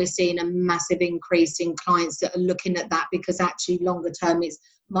 we're seeing a massive increase in clients that are looking at that, because actually longer term it's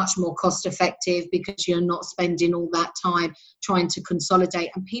much more cost effective, because you're not spending all that time trying to consolidate.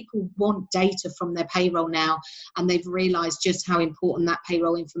 And people want data from their payroll now, and they've realized just how important that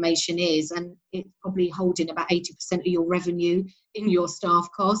payroll information is, and it's probably holding about 80% of your revenue in your staff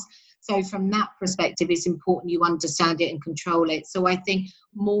costs. So from that perspective, it's important you understand it and control it. So I think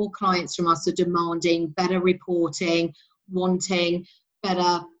more clients from us are demanding better reporting, wanting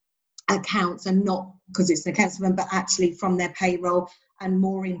better accounts, and not because it's an accounts firm, but actually from their payroll, and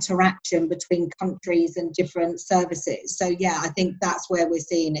more interaction between countries and different services. So yeah, I think that's where we're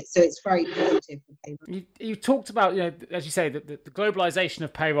seeing it. So it's very positive for payroll. You talked about, as you say, the globalization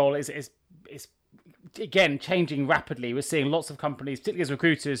of payroll is again changing rapidly. We're seeing lots of companies, particularly as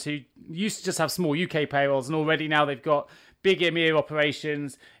recruiters, who used to just have small UK payrolls, and already now they've got big EMEA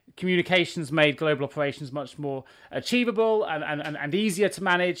operations. Communications made global operations much more achievable and easier to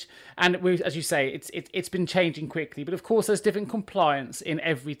manage. And as you say, it's been changing quickly. But of course, there's different compliance in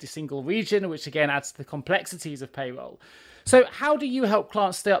every single region, which again adds to the complexities of payroll. So how do you help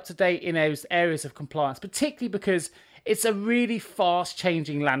clients stay up to date in those areas of compliance, particularly because it's a really fast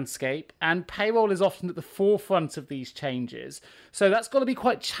changing landscape, and payroll is often at the forefront of these changes. So that's got to be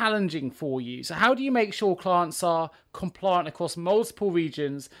quite challenging for you. So how do you make sure clients are compliant across multiple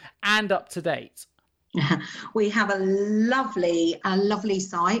regions and up to date? We have a lovely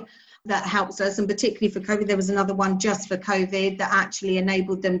site that helps us, and particularly for COVID, there was another one just for COVID that actually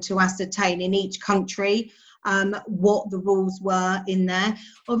enabled them to ascertain in each country what the rules were in there.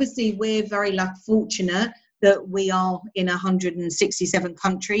 Obviously, we're very fortunate that we are in 167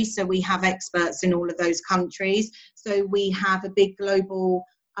 countries, so we have experts in all of those countries. So we have a big global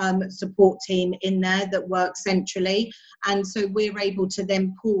support team in there that works centrally, and so we're able to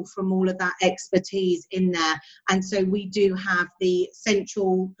then pull from all of that expertise in there. And so we do have the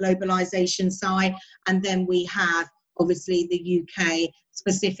central globalization side, and then we have obviously the UK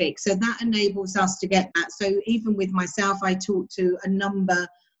specific. So that enables us to get that. So even with myself, I talk to a number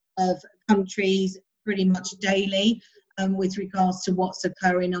of countries pretty much daily with regards to what's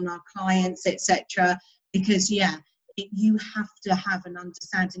occurring on our clients, etc. Because you have to have an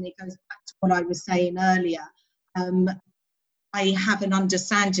understanding. It goes back to what I was saying earlier. I have an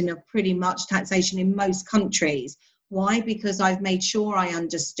understanding of pretty much taxation in most countries. Why? Because I've made sure I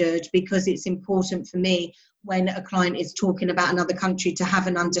understood, because it's important for me when a client is talking about another country to have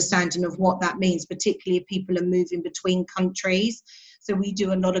an understanding of what that means, particularly if people are moving between countries. So we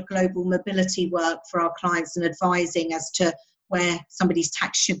do a lot of global mobility work for our clients and advising as to where somebody's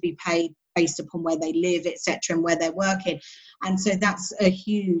tax should be paid based upon where they live, etc., and where they're working. And so that's a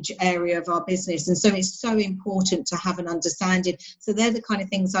huge area of our business. And so it's so important to have an understanding. So they're the kind of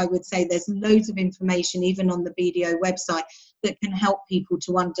things I would say. There's loads of information, even on the BDO website, that can help people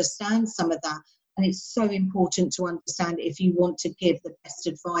to understand some of that. And it's so important to understand if you want to give the best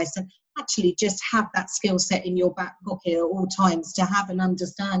advice, and actually just have that skill set in your back pocket at all times to have an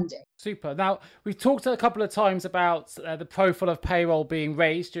understanding. Super. Now, we've talked a couple of times about the profile of payroll being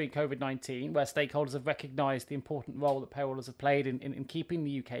raised during COVID-19, where stakeholders have recognised the important role that payrollers have played in keeping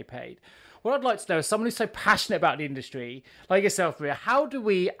the UK paid. What I'd like to know is, someone who's so passionate about the industry, like yourself, Maria, how do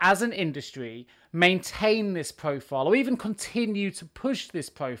we, as an industry, maintain this profile, or even continue to push this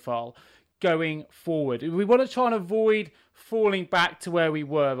profile going forward? We want to try and avoid falling back to where we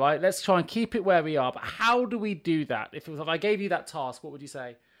were, right? Let's try and keep it where we are. But how do we do that? If I gave you that task, what would you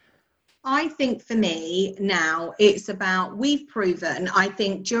say? I think for me now, it's about, we've proven, I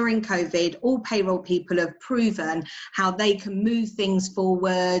think during COVID, all payroll people have proven how they can move things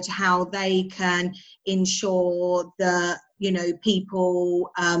forward, how they can ensure that,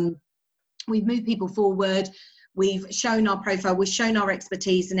 people, we've moved people forward, we've shown our profile, we've shown our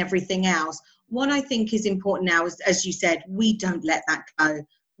expertise and everything else. What I think is important now is, as you said, we don't let that go.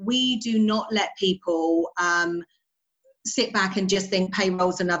 We do not let people sit back and just think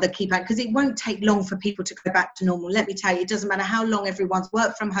payroll's another key bank, because it won't take long for people to go back to normal. Let me tell you, it doesn't matter how long everyone's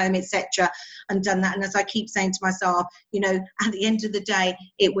worked from home, etc., and done that. And as I keep saying to myself, at the end of the day,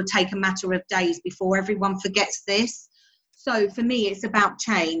 it would take a matter of days before everyone forgets this. So for me, it's about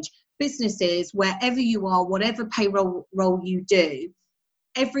change. Businesses, wherever you are, whatever payroll role you do,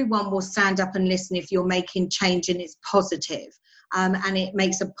 everyone will stand up and listen if you're making change and it's positive. And it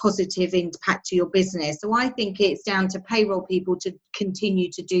makes a positive impact to your business. So I think it's down to payroll people to continue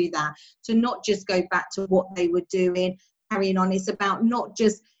to do that, to not just go back to what they were doing, carrying on. It's about not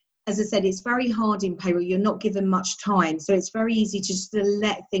just, as I said, it's very hard in payroll. You're not given much time. So it's very easy to just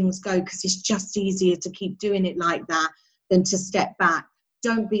let things go, because it's just easier to keep doing it like that than to step back.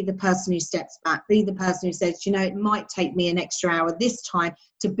 Don't be the person who steps back. Be the person who says, it might take me an extra hour this time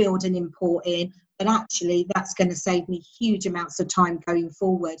to build an import in, but actually that's going to save me huge amounts of time going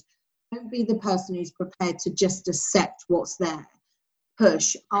forward. Don't be the person who's prepared to just accept what's there.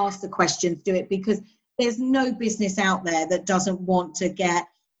 Push, ask the questions, do it, because there's no business out there that doesn't want to get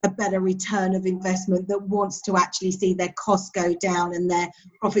a better return of investment, that wants to actually see their costs go down and their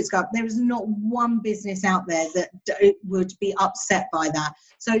profits go up. There is not one business out there that would be upset by that.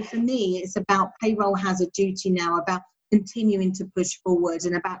 So for me, it's about payroll has a duty now about continuing to push forward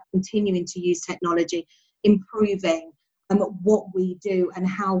and about continuing to use technology, improving what we do and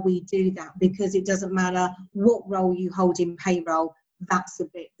how we do that, because it doesn't matter what role you hold in payroll, that's the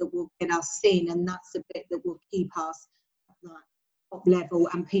bit that will get us seen, and that's the bit that will keep us at that top level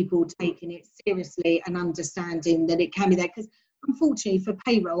and people taking it seriously and understanding that it can be there. Because unfortunately for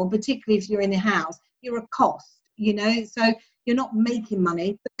payroll, and particularly if you're in the house, you're a cost, so you're not making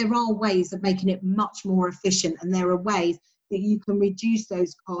money, but there are ways of making it much more efficient, and there are ways that you can reduce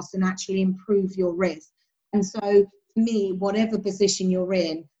those costs and actually improve your risk. And so for me, whatever position you're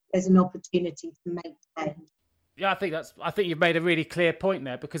in, there's an opportunity to make change. Yeah, I think you've made a really clear point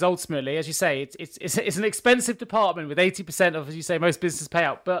there, because ultimately, as you say, it's an expensive department with 80% of, as you say, most businesses pay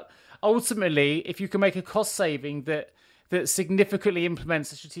out. But ultimately, if you can make a cost saving that significantly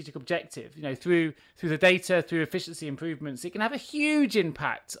implements a strategic objective, through the data, through efficiency improvements, it can have a huge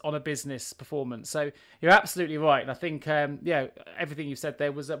impact on a business performance. So you're absolutely right. And I think, everything you said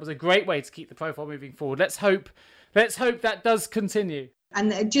there was a great way to keep the profile moving forward. Let's hope that does continue.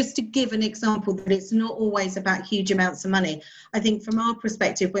 And just to give an example that it's not always about huge amounts of money, I think from our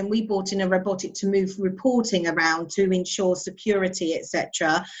perspective, when we bought in a robotic to move reporting around to ensure security,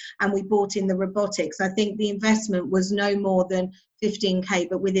 etc., and we bought in the robotics, I think the investment was no more than 15k,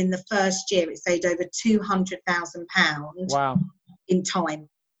 but within the first year it saved over £200,000 wow. in time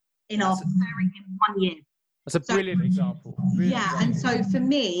in 1 year. That's a brilliant example. And so for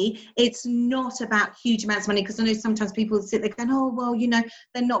me, it's not about huge amounts of money, because I know sometimes people sit there going, oh, well,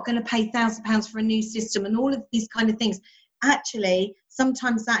 they're not going to pay £1,000 for a new system and all of these kind of things. Actually,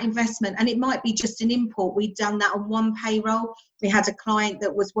 sometimes that investment, and it might be just an import. We've done that on one payroll. We had a client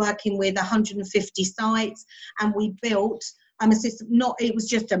that was working with 150 sites, and we built a system. It was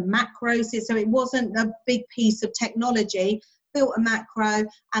just a macro system, so it wasn't a big piece of technology. Built a macro,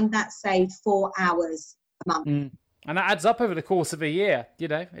 and that saved 4 hours a month. And that adds up over the course of a year.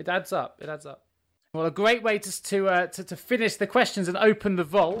 It adds up. Well, a great way to finish the questions and open the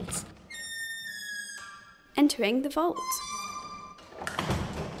vault. Entering the vault.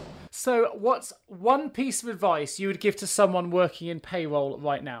 So what's one piece of advice you would give to someone working in payroll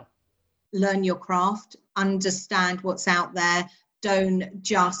right now? Learn your craft, understand what's out there. Don't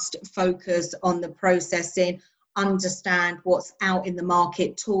just focus on the processing, understand what's out in the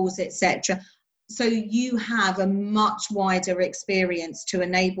market, tools, etc. So you have a much wider experience to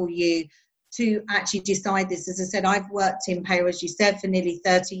enable you to actually decide this. As I said, I've worked in payroll, as you said, for nearly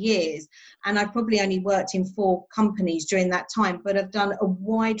 30 years, and I've probably only worked in 4 companies during that time, but I've done a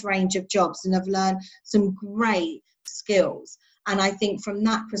wide range of jobs and I've learned some great skills. And I think from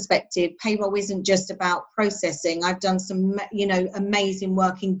that perspective, payroll isn't just about processing. I've done some, amazing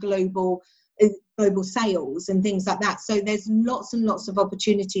work in global sales and things like that. So there's lots and lots of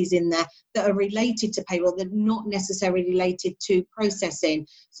opportunities in there that are related to payroll, that are not necessarily related to processing.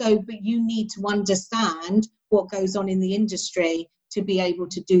 But you need to understand what goes on in the industry to be able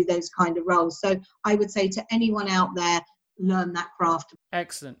to do those kind of roles. So I would say to anyone out there, learn that craft.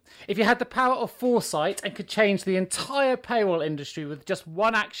 Excellent. If you had the power of foresight and could change the entire payroll industry with just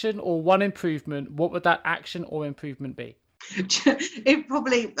one action or one improvement, what would that action or improvement be? It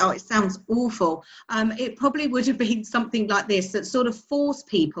probably, it sounds awful. It probably would have been something like this, that sort of force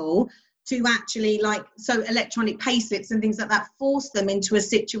people to actually, like, so electronic pay slips and things like that, force them into a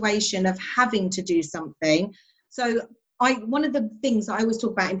situation of having to do something. So one of the things I always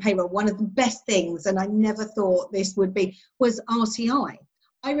talk about in payroll, one of the best things, and I never thought this would be, was RTI.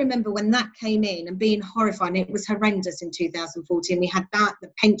 I remember when that came in and being horrified. It was horrendous in 2014. We had that,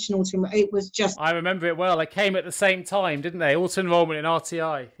 the pension auto, it was just... I remember it well. They came at the same time, didn't they? Auto-enrollment in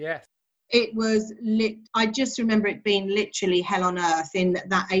RTI, yes. It was I just remember it being literally hell on earth in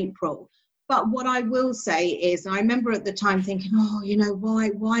that April. But what I will say is, I remember at the time thinking,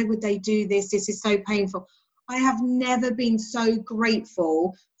 why would they do this? This is so painful. I have never been so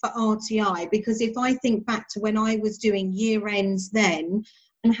grateful for RTI, because if I think back to when I was doing year ends then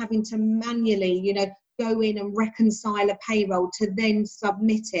and having to manually, go in and reconcile a payroll to then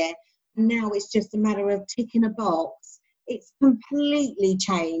submit it, now it's just a matter of ticking a box. It's completely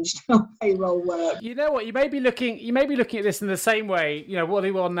changed how payroll works. You know what? You may be looking at this in the same way. What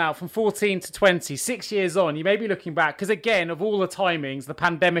are we on now? From 14 to 20, 6 years on, you may be looking back, because again, of all the timings, the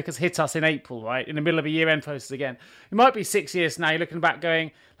pandemic has hit us in April, right? In the middle of a year-end process again. It might be 6 years now. You're looking back,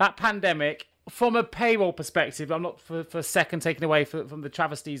 going, that pandemic, from a payroll perspective, I'm not for a second taking away from the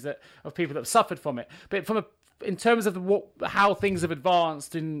travesties of people that have suffered from it, but in terms of how things have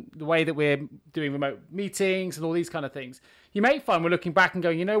advanced in the way that we're doing remote meetings and all these kind of things, you may find we're looking back and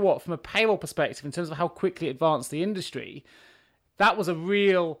going, you know what, from a payroll perspective, in terms of how quickly it advanced the industry, that was a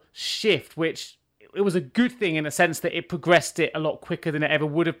real shift, which it was a good thing in a sense that it progressed it a lot quicker than it ever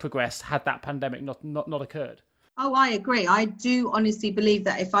would have progressed had that pandemic not occurred. Oh, I agree. I do honestly believe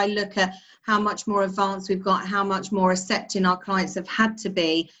that if I look at how much more advanced we've got, how much more accepting our clients have had to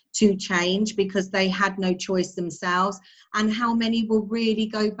be to change because they had no choice themselves, and how many will really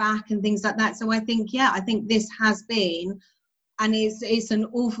go back and things like that. So I think this has been, and it's an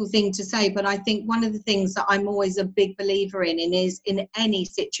awful thing to say, but I think one of the things that I'm always a big believer in is in any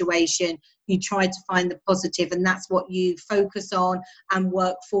situation, you try to find the positive, and that's what you focus on and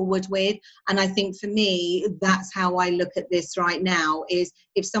work forward with. And I think for me, that's how I look at this right now, is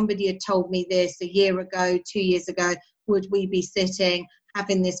if somebody had told me this a year ago, 2 years ago, would we be sitting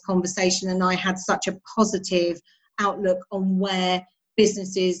having this conversation? And I had such a positive outlook on where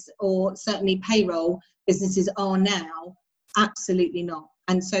businesses, or certainly payroll businesses, are now. Absolutely not.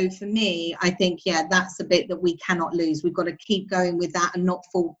 And so for me, I think, that's a bit that we cannot lose. We've got to keep going with that and not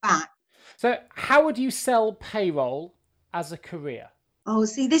fall back. So how would you sell payroll as a career? Oh,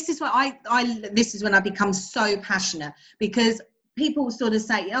 see, this is what this is when I become so passionate, because people sort of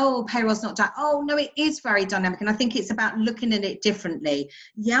say, oh, payroll's not done. Oh, no, it is very dynamic. And I think it's about looking at it differently.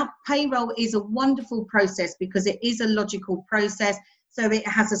 Yeah, payroll is a wonderful process because it is a logical process. So it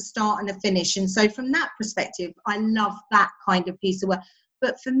has a start and a finish. And so from that perspective, I love that kind of piece of work.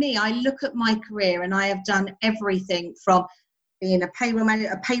 But for me, I look at my career and I have done everything from being a payroll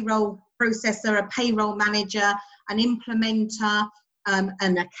manager, a payroll processor, a payroll manager, an implementer,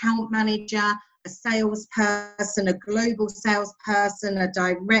 an account manager, a salesperson, a global salesperson, a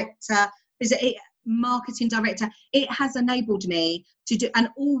director, marketing director. It has enabled me to do, and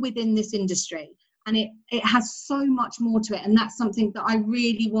all within this industry. And it has so much more to it. And that's something that I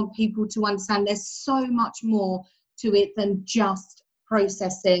really want people to understand. There's so much more to it than just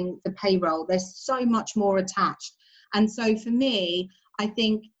processing the payroll. There's so much more attached. And so for me, I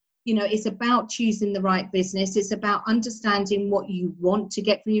think, it's about choosing the right business. It's about understanding what you want to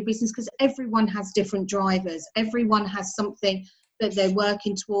get from your business, because everyone has different drivers. Everyone has something that they're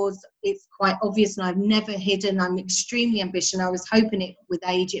working towards. It's quite obvious, and I've never hidden. I'm extremely ambitious. I was hoping it with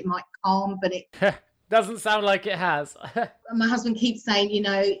age it might calm, but it doesn't sound like it has. My husband keeps saying,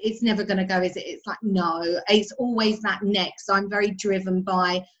 it's never going to go, is it? It's like, no, it's always that next. I'm very driven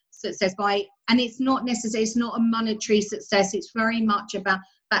by success, and it's not necessarily, it's not a monetary success. It's very much about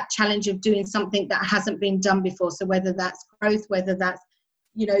that challenge of doing something that hasn't been done before. So whether that's growth, whether that's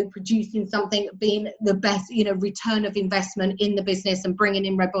producing something, being the best, return of investment in the business, and bringing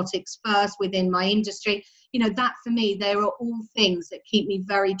in robotics first within my industry, that for me, there are all things that keep me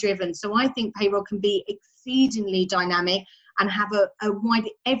very driven. So I think payroll can be exceedingly dynamic and have a wide,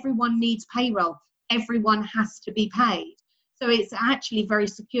 everyone needs payroll. Everyone has to be paid. So it's actually very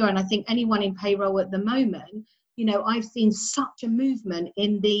secure. And I think anyone in payroll at the moment, I've seen such a movement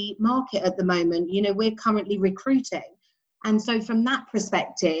in the market at the moment. We're currently recruiting. And so from that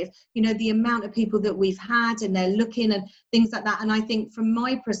perspective, you know, the amount of people that we've had and they're looking and things like that. And I think from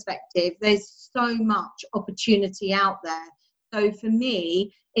my perspective, there's so much opportunity out there. So for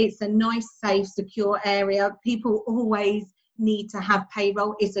me, it's a nice, safe, secure area. People always need to have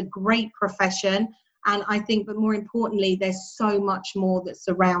payroll. It's a great profession. And I think, but more importantly, there's so much more that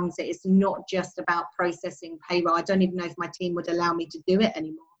surrounds it. It's not just about processing payroll. I don't even know if my team would allow me to do it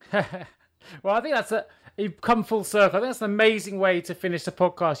anymore. Well, I think you've come full circle. I think that's an amazing way to finish the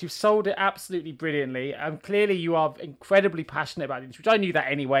podcast. You've sold it absolutely brilliantly. Clearly you are incredibly passionate about it, which I knew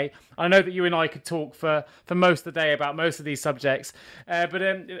that anyway. I know that you and I could talk for most of the day about most of these subjects. But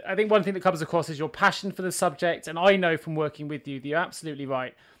I think one thing that comes across is your passion for the subject. And I know from working with you that you're absolutely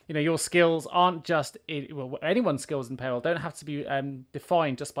right. You know, your skills aren't just, anyone's skills in payroll don't have to be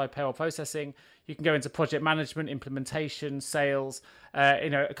defined just by payroll processing. You can go into project management, implementation, sales.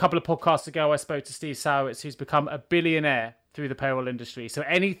 A couple of podcasts ago, I spoke to Steve Sowitz, who's become a billionaire through the payroll industry. So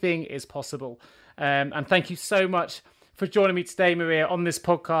anything is possible. And thank you so much for joining me today, Maria, on this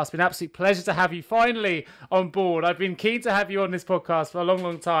podcast. It's been an absolute pleasure to have you finally on board. I've been keen to have you on this podcast for a long,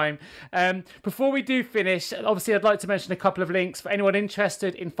 long time. Before we do finish, obviously, I'd like to mention a couple of links for anyone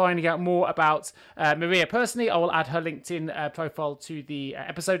interested in finding out more about Maria personally. I will add her LinkedIn profile to the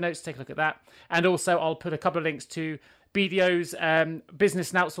episode notes. Take a look at that. And also, I'll put a couple of links to BDO's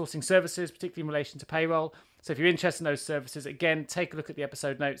business and outsourcing services, particularly in relation to payroll. So if you're interested in those services, again, take a look at the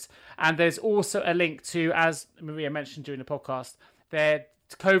episode notes. And there's also a link to, as Maria mentioned during the podcast, their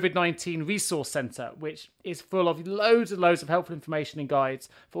COVID-19 Resource Centre, which is full of loads and loads of helpful information and guides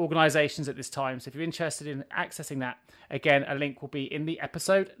for organisations at this time. So if you're interested in accessing that, again, a link will be in the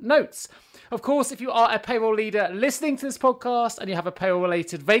episode notes. Of course, if you are a payroll leader listening to this podcast and you have a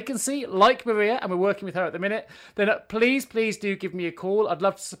payroll-related vacancy like Maria, and we're working with her at the minute, then please do give me a call. I'd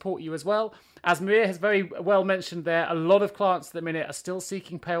love to support you as well. As Maria has very well mentioned there, a lot of clients at the minute are still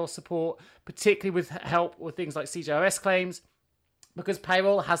seeking payroll support, particularly with help with things like CJRS claims, because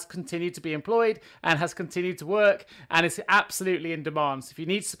payroll has continued to be employed and has continued to work and is absolutely in demand. So if you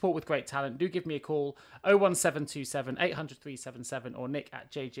need support with great talent, do give me a call, 01727 800 377 or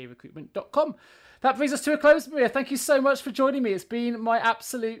nick@jjrecruitment.com. That brings us to a close, Maria. Thank you so much for joining me. It's been my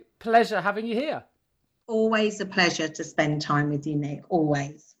absolute pleasure having you here. Always a pleasure to spend time with you, Nick.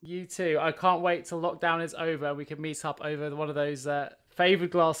 Always. You too. I can't wait till lockdown is over. We can meet up over one of those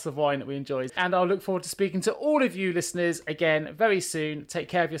favourite glasses of wine that we enjoy. And I'll look forward to speaking to all of you listeners again very soon. Take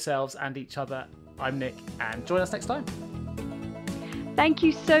care of yourselves and each other. I'm Nick, and join us next time. Thank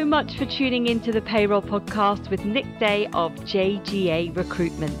you so much for tuning into the Payroll Podcast with Nick Day of JGA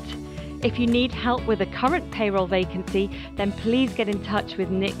Recruitment. If you need help with a current payroll vacancy, then please get in touch with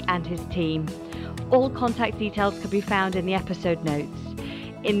Nick and his team. All contact details can be found in the episode notes.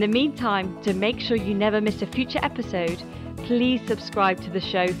 In the meantime, to make sure you never miss a future episode, please subscribe to the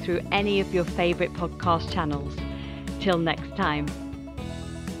show through any of your favourite podcast channels. Till next time.